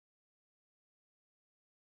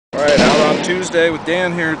Tuesday with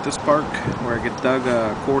Dan here at this park where I get dug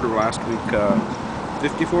a quarter last week.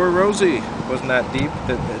 54 Rosie. Wasn't that deep.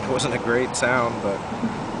 It wasn't a great sound, but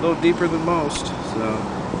a little deeper than most. So,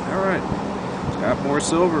 alright. Got more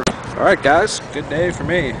silver. Alright guys, good day for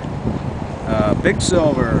me. Big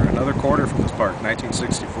silver, another quarter from this park,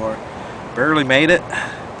 1964. Barely made it,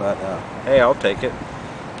 but hey, I'll take it.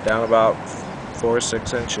 Down about 4 or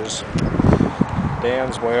 6 inches.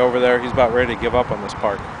 Dan's way over there. He's about ready to give up on this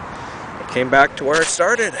park. I came back to where it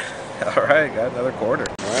started. All right, got another quarter.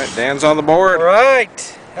 All right, Dan's on the board. All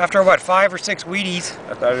right. After what, 5 or 6 Wheaties?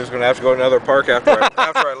 I thought he was going to have to go to another park after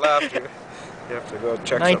I left. You have to go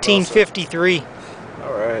check 1953.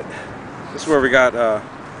 All right. This is where we got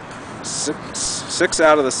 6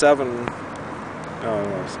 out of the 7.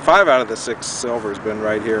 5 out of the 6 silver's been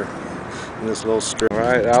right here in this little strip. All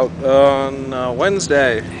right, out on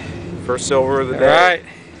Wednesday. First silver of the day. All right.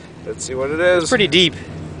 Let's see what it is. It's pretty deep.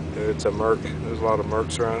 It's a Merc. There's a lot of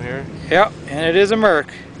Mercs around here. Yep, and it is a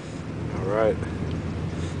Merc. All right.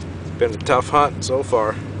 It's been a tough hunt so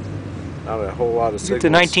far. Not a whole lot of signals. It's a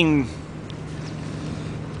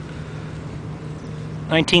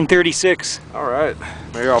 1936. All right.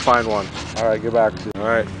 Maybe I'll find one. All right, get back to you. All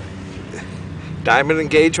right. Diamond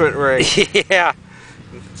engagement ring. Yeah.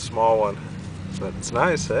 Small one. But it's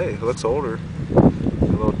nice. Hey, it looks older. A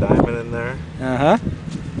little diamond in there. Uh-huh.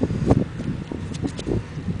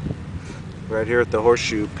 Right here at the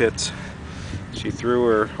horseshoe pits. She threw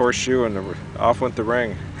her horseshoe and off went the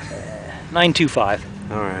ring. 925.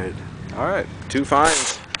 Alright. Alright. 2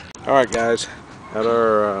 finds. Alright guys. At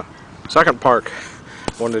our second park.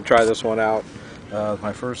 Wanted to try this one out.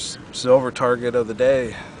 My first silver target of the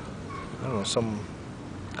day. I don't know,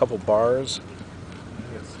 couple bars.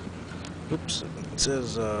 Oops. It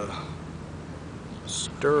says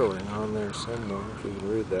sterling on there somewhere, if you can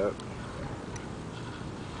read that.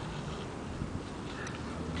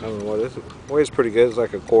 I don't know what it is. Weighs pretty good. It's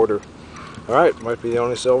like a quarter. Alright, might be the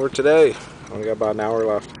only silver today. Only got about an hour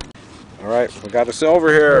left. Alright, we got a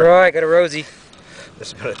silver here. Alright, got a Rosie.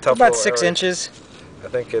 This has been a tough about 6 area. inches. I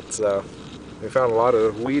think it's, we found a lot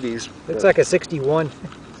of Wheaties. Looks like a 61.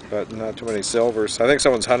 But not too many silvers. I think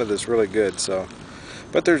someone's hunted this really good, so.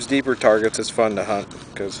 But there's deeper targets. It's fun to hunt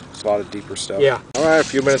because it's a lot of deeper stuff. Yeah. Alright, a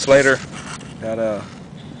few minutes later, got a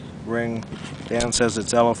ring. Dan says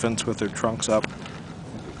it's elephants with their trunks up.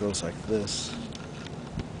 It goes like this.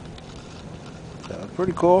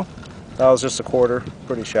 Pretty cool. That was just a quarter.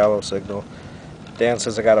 Pretty shallow signal. Dan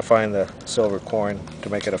says I gotta find the silver coin to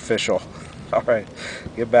make it official. Alright,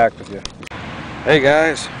 get back with you. Hey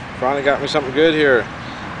guys, finally got me something good here.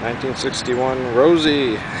 1961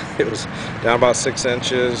 Rosie. It was down about 6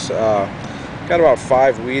 inches. Got about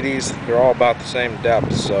 5 Wheaties. They're all about the same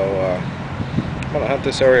depth, so I'm gonna hunt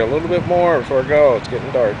this area a little bit more before I go. It's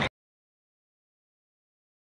getting dark.